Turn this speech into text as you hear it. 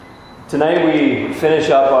Tonight we finish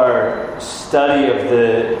up our study of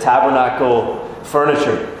the tabernacle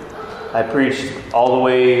furniture. I preached all the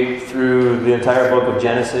way through the entire book of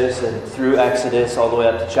Genesis and through Exodus, all the way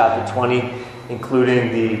up to chapter 20,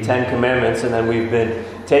 including the Ten Commandments, and then we've been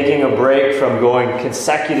taking a break from going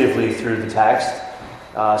consecutively through the text.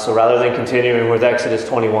 So rather than continuing with Exodus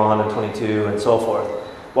 21 and 22 and so forth,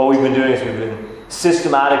 what we've been doing is we've been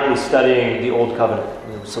systematically studying the Old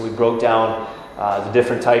Covenant. So we broke down the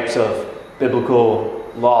different types of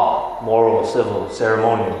biblical law, moral, civil,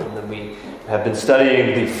 ceremonial. And then we have been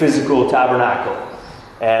studying the physical tabernacle.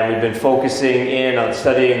 And we've been focusing in on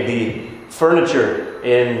studying the furniture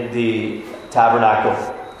in the tabernacle.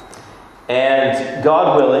 And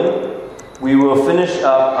God willing, we will finish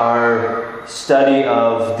up our study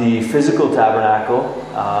of the physical tabernacle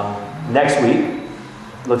next week,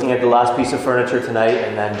 looking at the last piece of furniture tonight,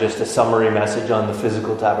 and then just a summary message on the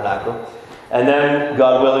physical tabernacle. And then,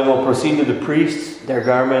 God willing, we'll proceed to the priests, their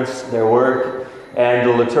garments, their work, and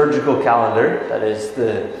the liturgical calendar, that is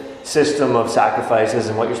the system of sacrifices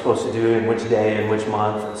and what you're supposed to do in which day and which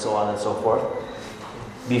month, and so on and so forth.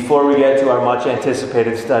 Before we get to our much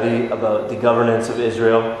anticipated study about the governance of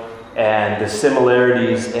Israel and the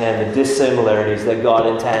similarities and the dissimilarities that God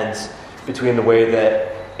intends between the way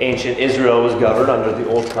that ancient Israel was governed under the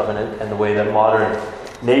Old Covenant and the way that modern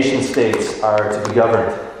nation states are to be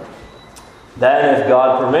governed. Then, if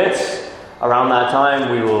God permits, around that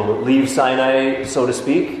time we will leave Sinai, so to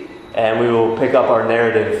speak, and we will pick up our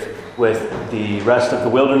narrative with the rest of the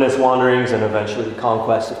wilderness wanderings and eventually the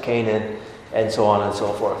conquest of Canaan and so on and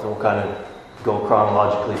so forth. And we'll kind of go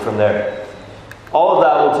chronologically from there. All of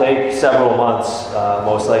that will take several months,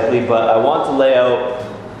 most likely, but I want to lay out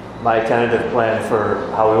my tentative plan for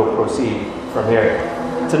how we will proceed from here.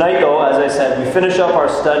 Tonight, though, as I said, we finish up our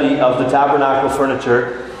study of the tabernacle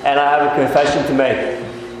furniture, and I have a confession to make.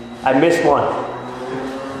 I missed one.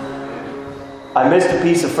 I missed a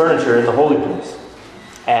piece of furniture in the holy place.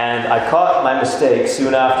 And I caught my mistake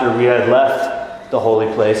soon after we had left the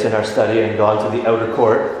holy place in our study and gone to the outer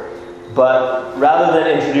court. But rather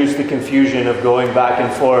than introduce the confusion of going back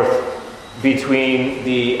and forth between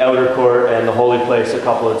the outer court and the holy place a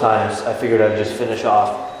couple of times, I figured I'd just finish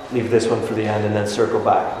off, leave this one for the end, and then circle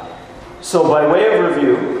back. So by way of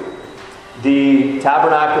review, the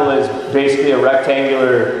tabernacle is basically a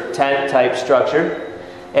rectangular tent-type structure,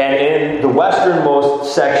 and in the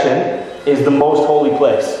westernmost section is the most holy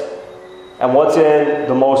place. And what's in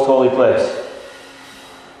the most holy place?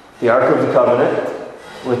 The Ark of the Covenant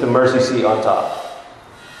with the mercy seat on top.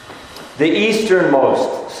 The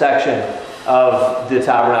easternmost section of the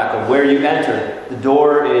tabernacle, where you enter, the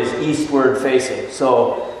door is eastward facing.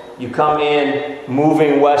 So you come in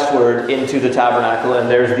moving westward into the tabernacle, and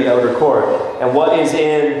there's the outer court. And what is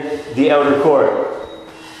in the outer court?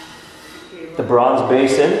 The bronze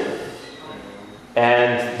basin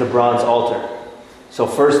and the bronze altar. So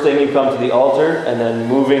first thing you come to the altar, and then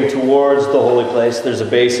moving towards the holy place, there's a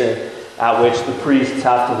basin at which the priests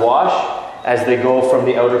have to wash as they go from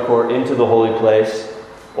the outer court into the holy place,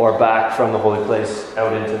 or back from the holy place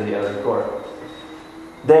out into the outer court.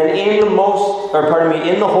 Then in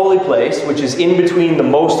the holy place, which is in between the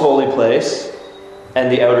most holy place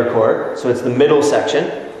and the outer court, so it's the middle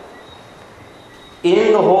section.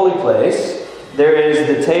 In the holy place, there is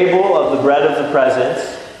the table of the bread of the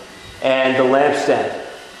presence and the lampstand.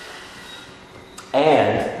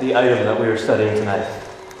 And the item that we were studying tonight,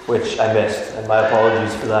 which I missed, and my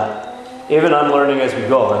apologies for that. Even I'm learning as we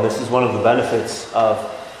go, and this is one of the benefits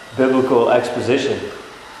of biblical exposition,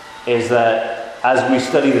 is that as we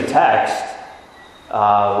study the text,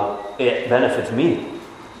 it benefits me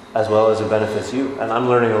as well as it benefits you. And I'm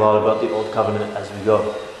learning a lot about the Old Covenant as we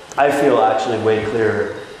go. I feel actually way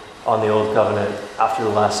clearer on the Old Covenant after the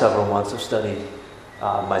last several months of study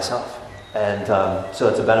myself. And so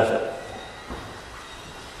it's a benefit.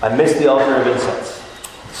 I missed the Altar of Incense.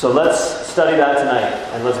 So let's study that tonight.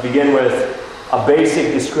 And let's begin with a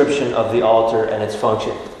basic description of the altar and its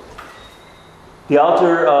function. The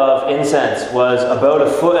altar of incense was about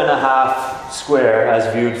 1.5 feet square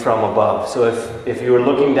as viewed from above. So if you were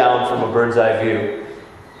looking down from a bird's eye view,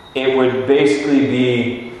 it would basically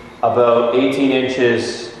be about 18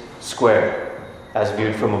 inches square as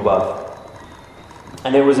viewed from above.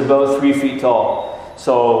 And it was about 3 feet tall.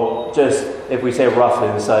 So just, if we say roughly,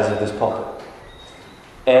 the size of this pulpit.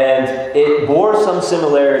 And it bore some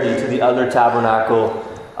similarity to the other tabernacle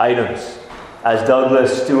items. As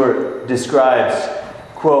Douglas Stewart describes,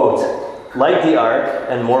 quote, like the ark,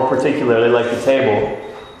 and more particularly like the table,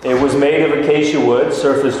 it was made of acacia wood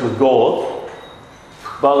surfaced with gold,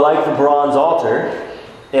 but like the bronze altar,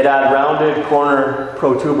 It had rounded corner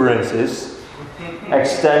protuberances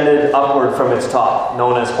extended upward from its top,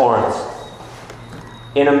 known as horns.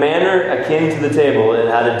 In a manner akin to the table, it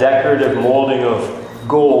had a decorative molding of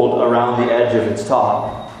gold around the edge of its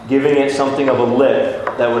top, giving it something of a lip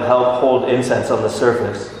that would help hold incense on the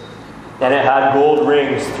surface. And it had gold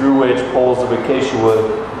rings through which poles of acacia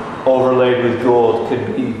wood overlaid with gold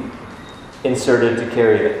could be inserted to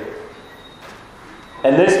carry it.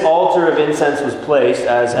 And this altar of incense was placed,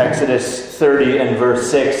 as Exodus 30 and verse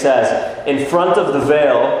 6 says, in front of the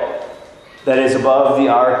veil that is above the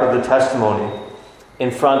ark of the testimony, in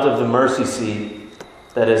front of the mercy seat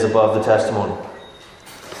that is above the testimony.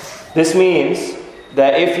 This means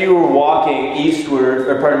that if you were walking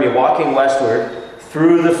walking westward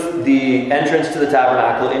through the entrance to the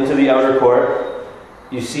tabernacle into the outer court,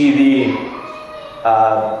 you see the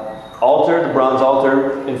altar, the bronze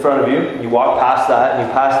altar in front of you. You walk past that, and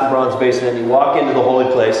you pass the bronze basin, and you walk into the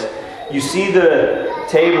holy place. You see the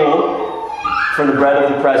table for the bread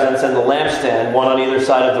of the presence and the lampstand, one on either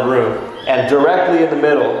side of the room. And directly in the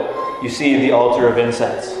middle, you see the altar of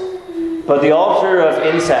incense. But the altar of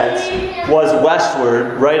incense was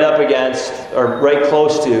westward, right up against, or right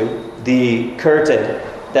close to, the curtain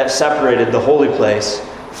that separated the holy place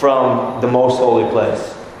from the most holy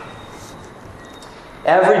place.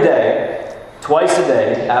 Every day, twice a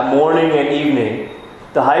day, at morning and evening,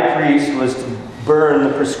 the high priest was to burn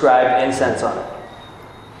the prescribed incense on it.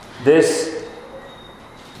 This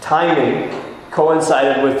timing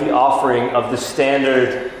coincided with the offering of the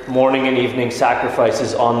standard morning and evening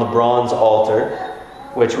sacrifices on the bronze altar,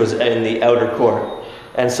 which was in the outer court.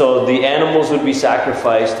 And so the animals would be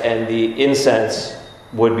sacrificed and the incense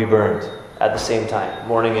would be burned at the same time,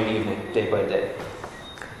 morning and evening, day by day.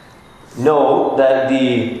 Know that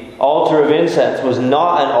the altar of incense was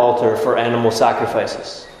not an altar for animal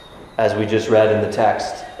sacrifices, as we just read in the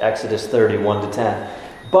text, Exodus 30, 1 to 10.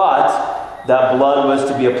 But that blood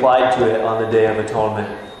was to be applied to it on the Day of Atonement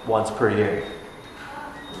once per year.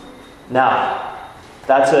 Now,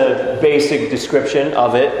 that's a basic description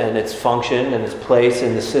of it and its function and its place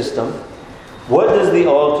in the system. What does the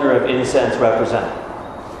altar of incense represent?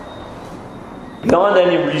 Beyond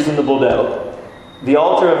any reasonable doubt, the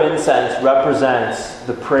altar of incense represents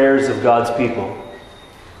the prayers of God's people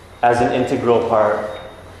as an integral part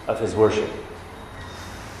of His worship.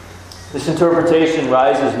 This interpretation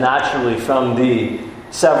rises naturally from the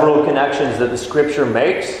several connections that the Scripture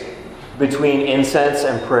makes between incense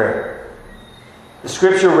and prayer. The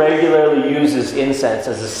Scripture regularly uses incense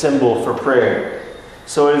as a symbol for prayer,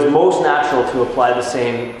 so it is most natural to apply the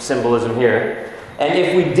same symbolism here. And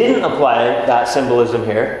if we didn't apply that symbolism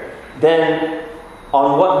here, then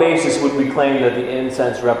on what basis would we claim that the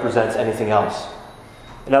incense represents anything else?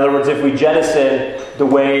 In other words, if we jettison the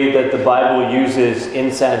way that the Bible uses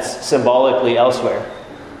incense symbolically elsewhere,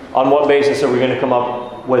 on what basis are we going to come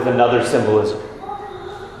up with another symbolism?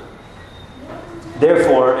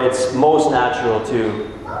 Therefore, it's most natural to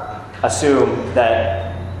assume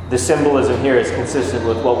that the symbolism here is consistent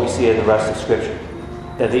with what we see in the rest of Scripture,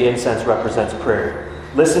 that the incense represents prayer.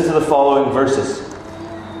 Listen to the following verses.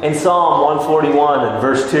 In Psalm 141 and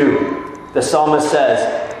verse 2, the psalmist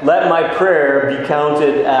says, "Let my prayer be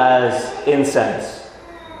counted as incense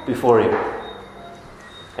before you."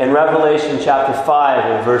 In Revelation chapter 5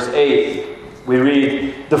 and verse 8, we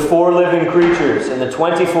read, "The 4 living creatures and the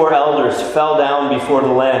 24 elders fell down before the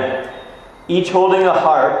Lamb, each holding a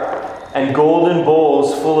harp and golden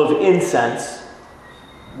bowls full of incense,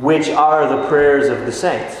 which are the prayers of the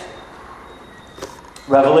saints."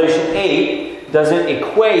 Revelation 8 doesn't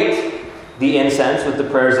equate the incense with the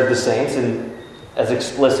prayers of the saints in as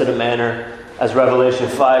explicit a manner as Revelation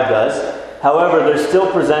 5 does. However, they're still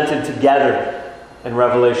presented together in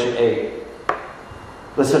Revelation 8.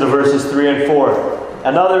 Listen to verses 3 and 4.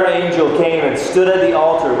 "Another angel came and stood at the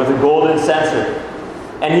altar with a golden censer,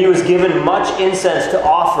 and he was given much incense to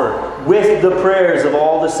offer with the prayers of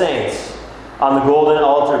all the saints on the golden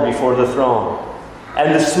altar before the throne.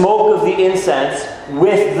 And the smoke of the incense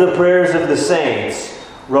with the prayers of the saints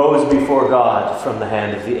rose before God from the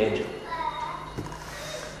hand of the angel."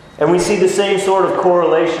 And we see the same sort of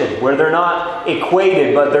correlation where they're not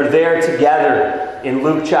equated, but they're there together in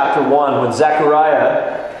Luke chapter 1 when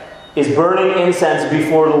Zechariah is burning incense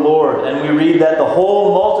before the Lord. And we read that the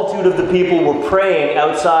whole multitude of the people were praying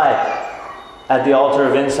outside at the altar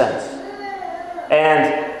of incense.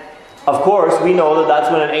 And of course, we know that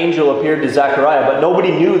that's when an angel appeared to Zechariah, but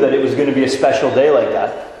nobody knew that it was going to be a special day like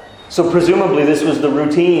that. So presumably this was the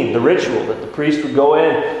routine, the ritual, that the priest would go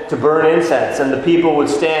in to burn incense, and the people would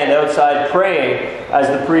stand outside praying as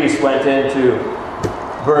the priest went in to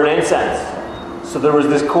burn incense. So there was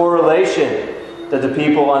this correlation that the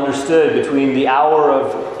people understood between the hour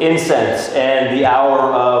of incense and the hour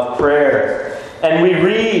of prayer. And we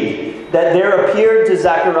read that there appeared to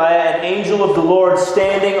Zechariah an angel of the Lord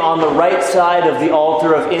standing on the right side of the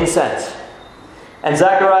altar of incense. And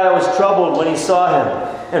Zechariah was troubled when he saw him,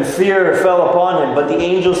 and fear fell upon him. But the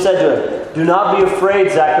angel said to him, "Do not be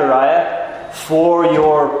afraid, Zechariah, for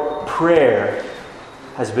your prayer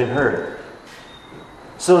has been heard."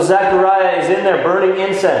 So Zechariah is in there burning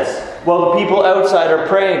incense while the people outside are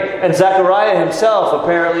praying. And Zechariah himself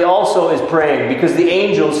apparently also is praying, because the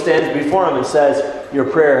angel stands before him and says, "Your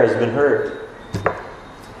prayer has been heard."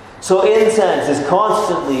 So incense is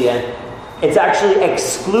constantly, and it's actually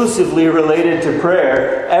exclusively related to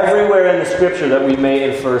prayer everywhere in the Scripture that we may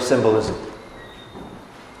infer symbolism.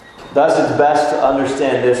 Thus, it's best to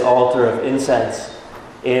understand this altar of incense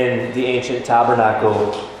in the ancient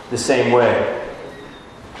tabernacle the same way,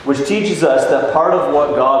 which teaches us that part of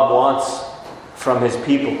what God wants from His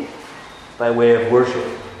people by way of worship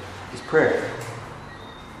is prayer.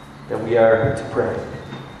 That we are to pray.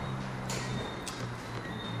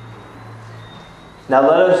 Now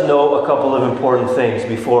let us know a couple of important things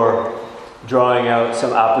before drawing out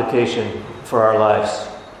some application for our lives.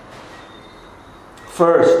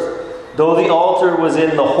 First, though the altar was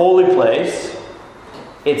in the holy place,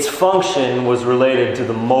 its function was related to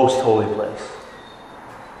the most holy place.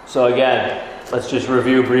 So again, let's just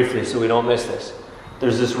review briefly so we don't miss this.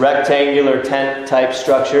 There's this rectangular tent-type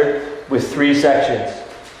structure with 3 sections.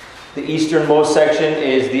 The easternmost section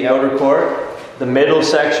is the outer court. The middle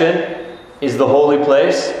section is the holy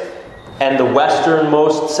place. And the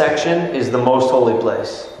westernmost section is the most holy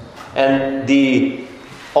place. And the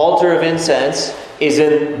altar of incense is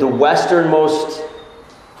in the westernmost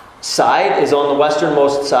side, is on the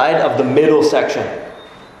westernmost side of the middle section,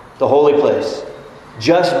 the holy place,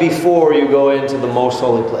 just before you go into the most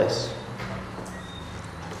holy place.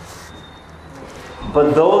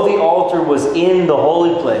 But though the altar was in the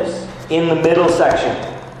holy place, in the middle section,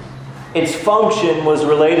 its function was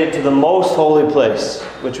related to the most holy place,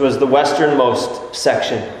 which was the westernmost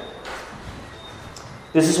section.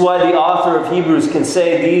 This is why the author of Hebrews can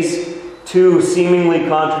say these 2 seemingly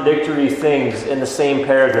contradictory things in the same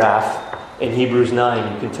paragraph in Hebrews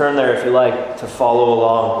 9. You can turn there if you like to follow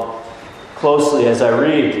along closely as I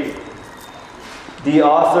read. The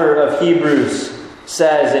author of Hebrews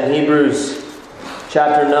says in Hebrews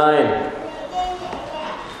chapter 9,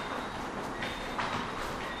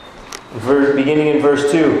 beginning in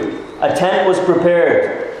verse 2, a tent was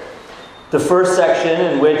prepared, the first section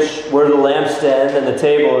in which were the lampstand and the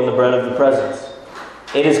table and the bread of the presence.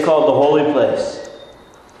 It is called the holy place.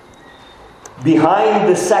 Behind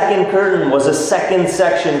the second curtain was a second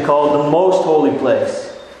section called the most holy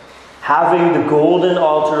place, having the golden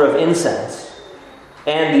altar of incense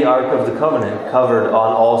and the Ark of the Covenant covered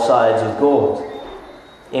on all sides with gold,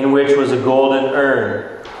 in which was a golden urn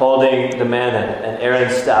holding the manna and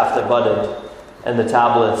Aaron's staff that budded and the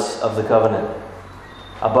tablets of the covenant.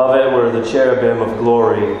 Above it were the cherubim of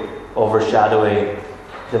glory overshadowing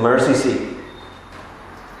the mercy seat.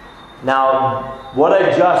 Now, what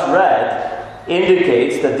I just read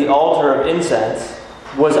indicates that the altar of incense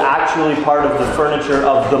was actually part of the furniture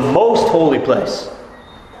of the most holy place.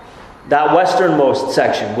 That westernmost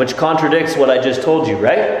section, which contradicts what I just told you,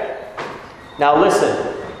 right? Now listen.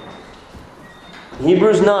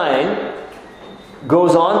 Hebrews 9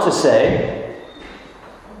 goes on to say,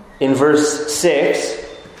 in verse 6,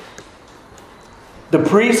 the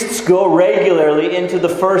priests go regularly into the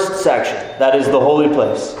first section, that is the holy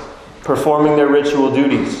place, performing their ritual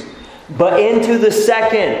duties. But into the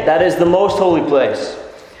second, that is the most holy place,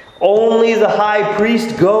 only the high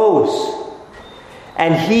priest goes,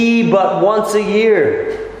 and he but once a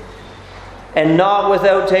year, and not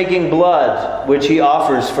without taking blood, which he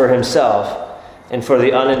offers for himself and for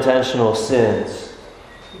the unintentional sins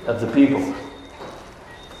of the people.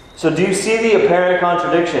 So do you see the apparent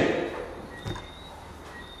contradiction?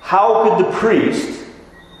 How could the priest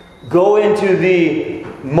go into the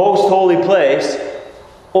most holy place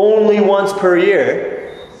only once per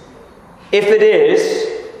year if it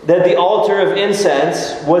is that the altar of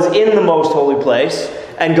incense was in the most holy place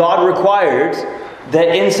and God required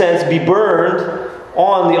that incense be burned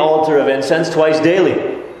on the altar of incense twice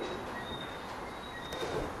daily?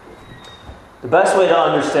 The best way to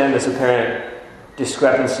understand this apparent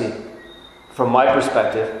discrepancy, from my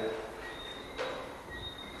perspective,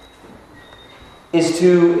 is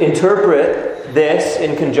to interpret this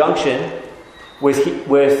in conjunction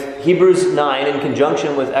with Hebrews 9, in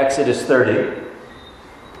conjunction with Exodus 30,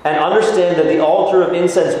 and understand that the altar of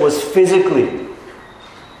incense was physically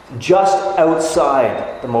just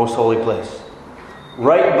outside the most holy place,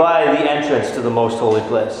 right by the entrance to the most holy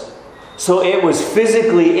place. So it was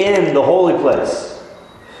physically in the holy place,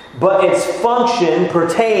 but its function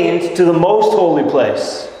pertained to the most holy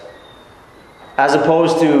place, as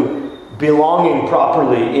opposed to belonging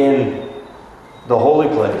properly in the holy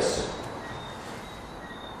place,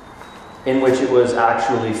 in which it was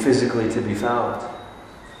actually physically to be found.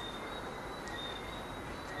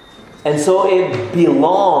 And so it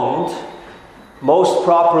belonged most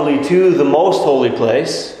properly to the most holy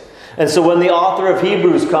place. And so when the author of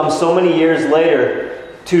Hebrews comes so many years later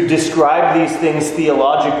to describe these things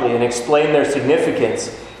theologically and explain their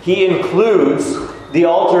significance, he includes the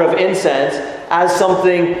altar of incense as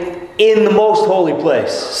something in the most holy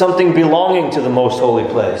place, something belonging to the most holy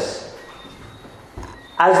place.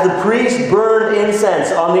 As the priest burned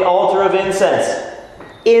incense on the altar of incense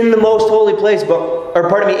in the most holy place,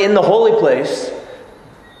 in the holy place,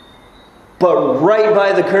 but right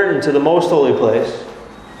by the curtain to the most holy place,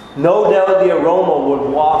 no doubt the aroma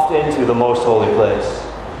would waft into the most holy place,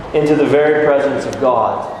 into the very presence of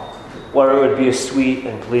God, where it would be a sweet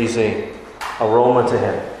and pleasing aroma to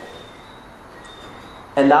Him.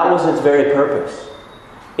 And that was its very purpose.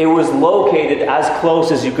 It was located as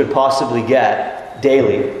close as you could possibly get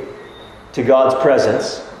daily to God's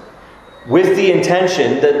presence, with the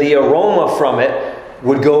intention that the aroma from it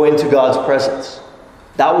would go into God's presence.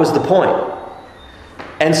 That was the point.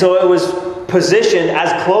 And so it was positioned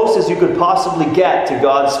as close as you could possibly get to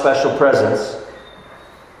God's special presence,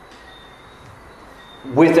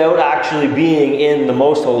 without actually being in the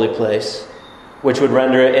most holy place, which would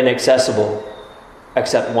render it inaccessible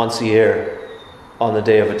except once a year on the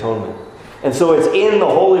Day of Atonement. And so it's in the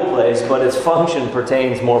holy place, but its function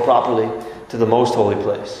pertains more properly to the most holy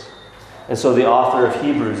place. And so the author of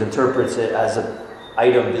Hebrews interprets it as an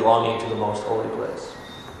item belonging to the most holy place.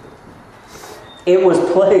 It was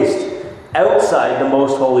placed outside the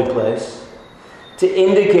most holy place to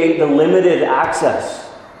indicate the limited access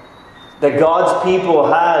that God's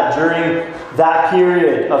people had during that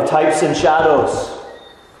period of types and shadows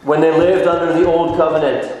when they lived under the Old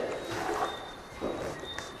Covenant.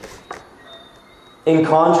 In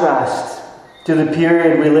contrast to the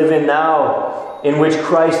period we live in now, in which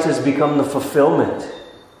Christ has become the fulfillment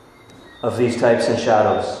of these types and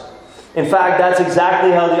shadows. In fact, that's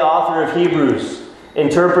exactly how the author of Hebrews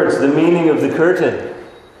interprets the meaning of the curtain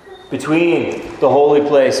between the holy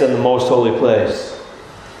place and the most holy place.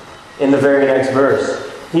 In the very next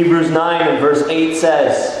verse, Hebrews 9 and verse 8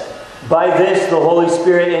 says, "By this the Holy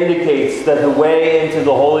Spirit indicates that the way into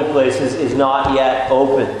the holy places is not yet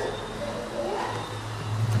opened."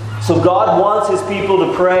 So God wants His people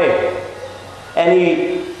to pray, and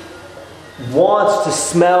He wants to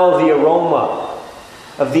smell the aroma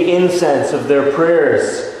of the incense of their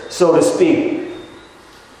prayers, so to speak.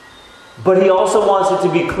 But He also wants it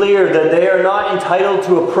to be clear that they are not entitled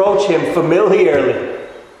to approach Him familiarly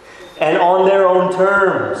and on their own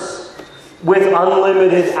terms, with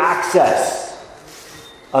unlimited access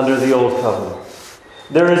under the Old Covenant.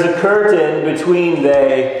 There is a curtain between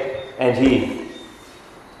they and He.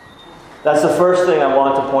 That's the first thing I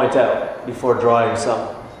want to point out before drawing some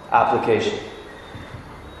application.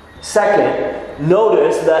 Second,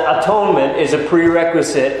 notice that atonement is a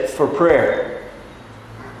prerequisite for prayer.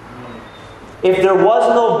 If there was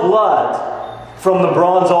no blood from the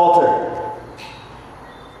bronze altar,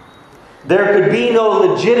 there could be no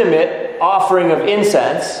legitimate offering of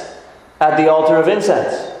incense at the altar of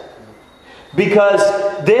incense. Because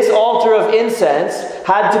this altar of incense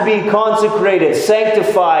had to be consecrated,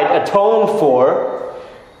 sanctified, atoned for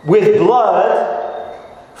with blood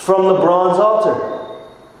from the bronze altar.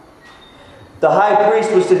 The high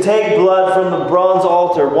priest was to take blood from the bronze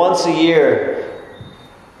altar once a year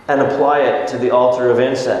and apply it to the altar of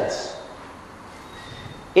incense.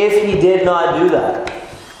 If he did not do that,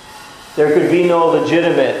 there could be no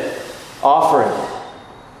legitimate offering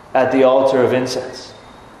at the altar of incense.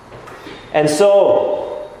 And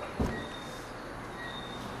so,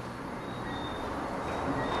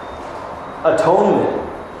 atonement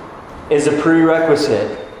is a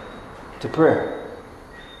prerequisite to prayer.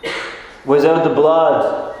 Without the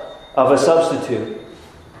blood of a substitute,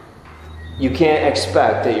 you can't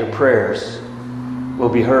expect that your prayers will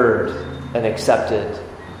be heard and accepted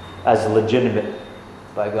as legitimate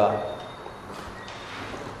by God.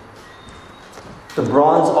 The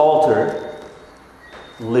bronze altar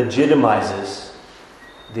legitimizes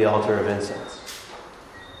the altar of incense.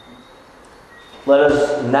 Let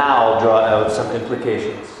us now draw out some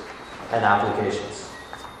implications and applications.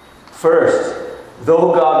 First,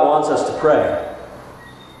 though God wants us to pray,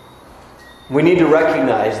 We need to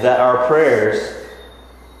recognize that our prayers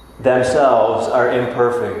themselves are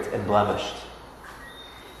imperfect and blemished,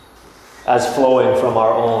 as flowing from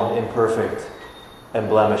our own imperfect and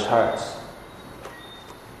blemished hearts,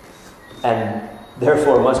 and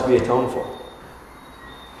therefore must be atoned for.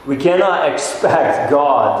 We cannot expect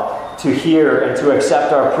God to hear and to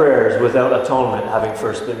accept our prayers without atonement having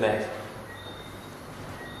first been made.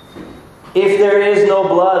 If there is no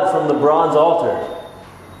blood from the bronze altar,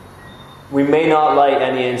 we may not light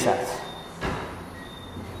any incense.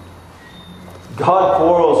 God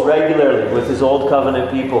quarrels regularly with His Old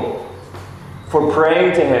Covenant people for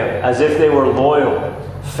praying to Him as if they were loyal,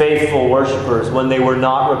 faithful worshipers when they were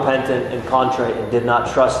not repentant and contrite and did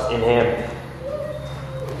not trust in Him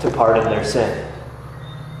to pardon their sin.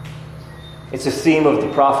 It's a theme of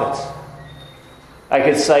the prophets. I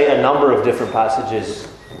could cite a number of different passages,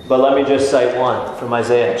 but let me just cite one from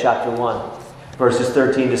Isaiah chapter 1, verses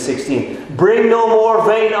 13 to 16. Bring no more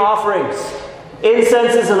vain offerings.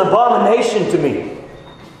 Incense is an abomination to me.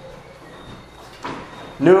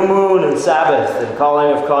 New moon and Sabbath and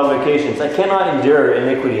calling of convocations. I cannot endure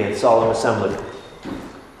iniquity and solemn assembly.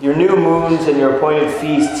 Your new moons and your appointed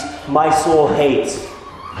feasts, my soul hates.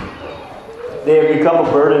 They have become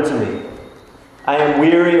a burden to me. I am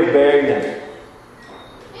weary of bearing them.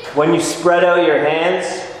 When you spread out your hands,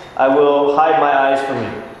 I will hide my eyes from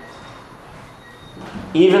you.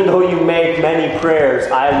 Even though you make many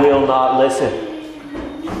prayers, I will not listen.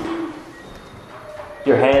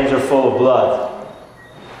 Your hands are full of blood.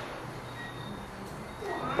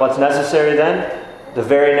 What's necessary then? The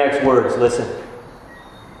very next words, listen.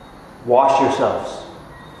 Wash yourselves.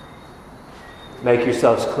 Make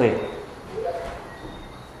yourselves clean.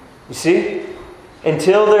 You see?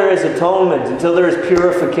 Until there is atonement, until there is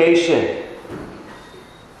purification,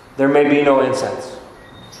 there may be no incense.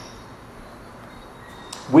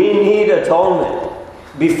 We need atonement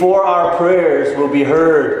before our prayers will be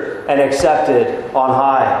heard and accepted on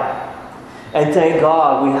high. And thank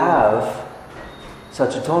God we have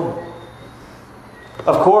such atonement.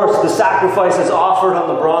 Of course, the sacrifices offered on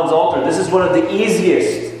the bronze altar. This is one of the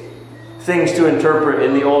easiest things to interpret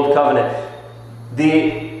in the Old Covenant.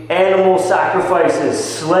 The animal sacrifices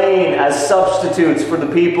slain as substitutes for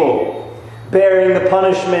the people, bearing the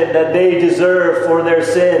punishment that they deserve for their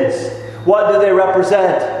sins. What do they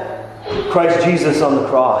represent? Christ Jesus on the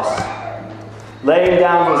cross, laying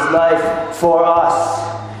down His life for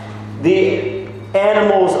us. The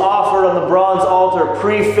animals offered on the bronze altar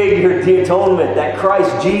prefigured the atonement that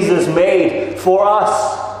Christ Jesus made for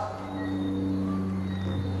us.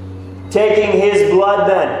 Taking His blood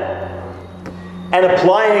then and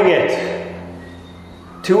applying it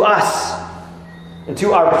to us and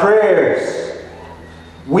to our prayers.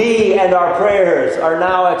 We and our prayers are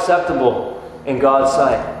now acceptable in God's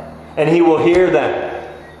sight, and He will hear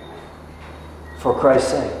them for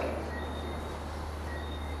Christ's sake.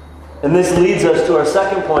 And this leads us to our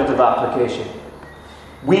second point of application.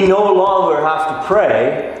 We no longer have to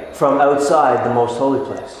pray from outside the most holy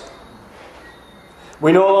place.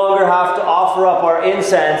 We no longer have to offer up our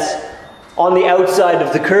incense on the outside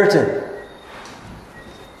of the curtain.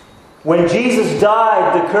 When Jesus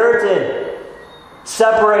died, the curtain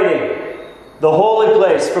separating the holy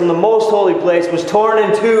place from the most holy place was torn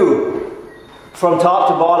in two from top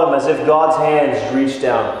to bottom, as if God's hands reached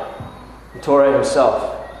down and tore it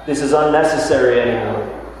Himself. This is unnecessary anymore.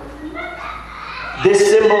 This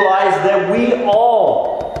symbolized that we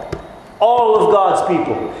all of God's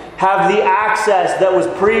people, have the access that was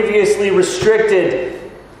previously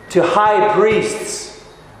restricted to high priests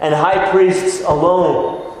and high priests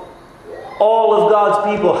alone. All of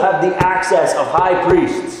God's people have the access of high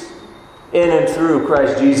priests in and through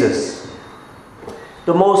Christ Jesus.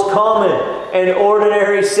 The most common and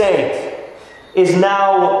ordinary saint is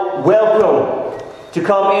now welcome to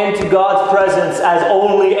come into God's presence as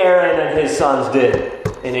only Aaron and his sons did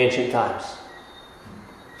in ancient times.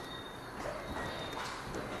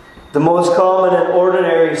 The most common and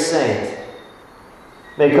ordinary saint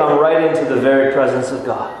may come right into the very presence of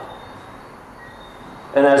God.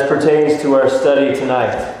 And as pertains to our study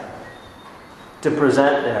tonight, to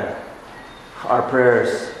present there our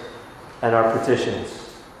prayers and our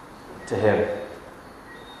petitions to Him.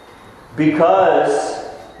 Because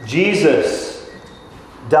Jesus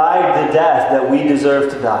died the death that we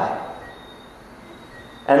deserve to die,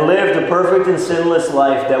 and lived a perfect and sinless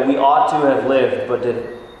life that we ought to have lived but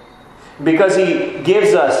didn't. Because He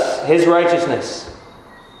gives us His righteousness.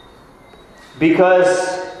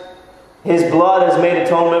 Because His blood has made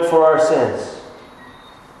atonement for our sins.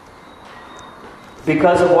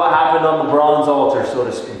 Because of what happened on the bronze altar, so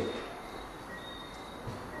to speak.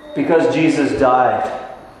 Because Jesus died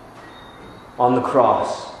on the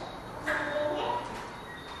cross,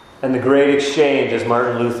 and the great exchange, as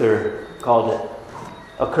Martin Luther called it,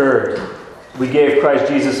 occurred. We gave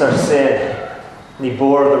Christ Jesus our sin, and He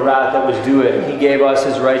bore the wrath that was due it. He gave us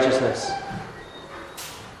His righteousness.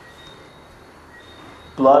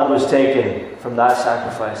 Blood was taken from that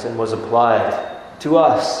sacrifice and was applied to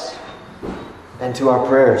us and to our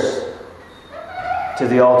prayers, to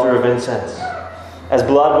the altar of incense. As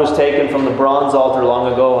blood was taken from the bronze altar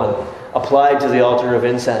long ago and applied to the altar of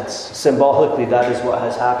incense, symbolically that is what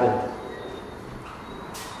has happened.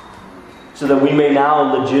 So that we may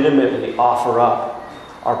now legitimately offer up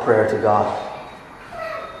our prayer to God.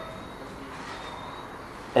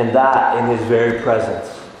 And that in His very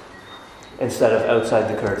presence, instead of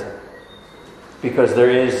outside the curtain. Because there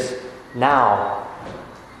is now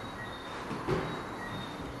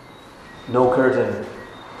no curtain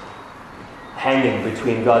hanging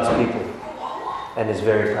between God's people and His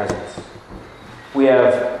very presence. We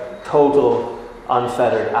have total,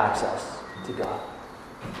 unfettered access to God.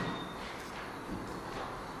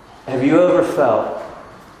 Have you ever felt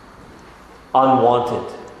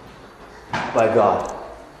unwanted by God?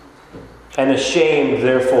 And ashamed,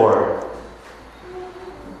 therefore,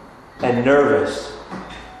 and nervous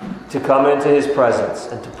to come into His presence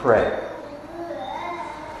and to pray?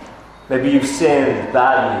 Maybe you've sinned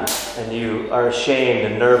badly and you are ashamed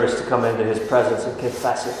and nervous to come into His presence and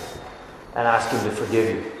confess it and ask Him to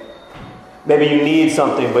forgive you. Maybe you need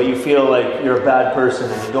something, but you feel like you're a bad person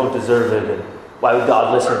and you don't deserve it, and why would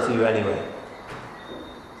God listen to you anyway?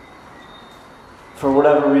 For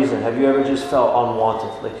whatever reason, have you ever just felt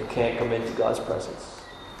unwanted, like you can't come into God's presence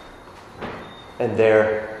and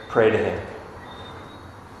there pray to Him?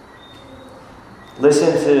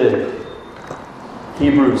 Listen to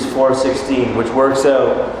Hebrews 4:16, which works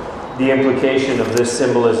out the implication of this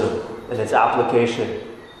symbolism and its application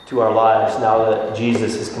to our lives now that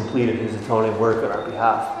Jesus has completed His atoning work on our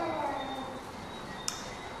behalf.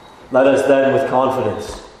 Let us then with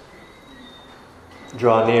confidence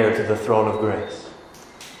draw near to the throne of grace,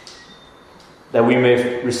 that we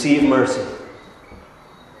may receive mercy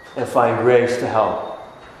and find grace to help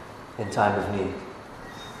in time of need.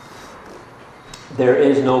 There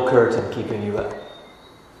is no curtain keeping you out.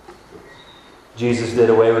 Jesus did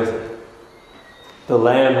away with it. The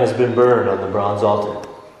lamb has been burned on the bronze altar.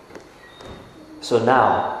 So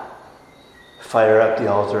now, fire up the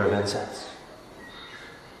altar of incense.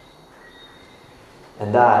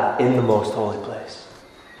 And that in the most holy place.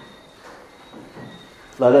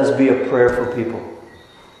 Let us be a prayerful people,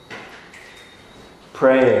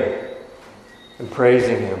 praying and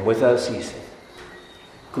praising Him without ceasing,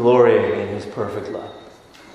 glorying in His perfect love.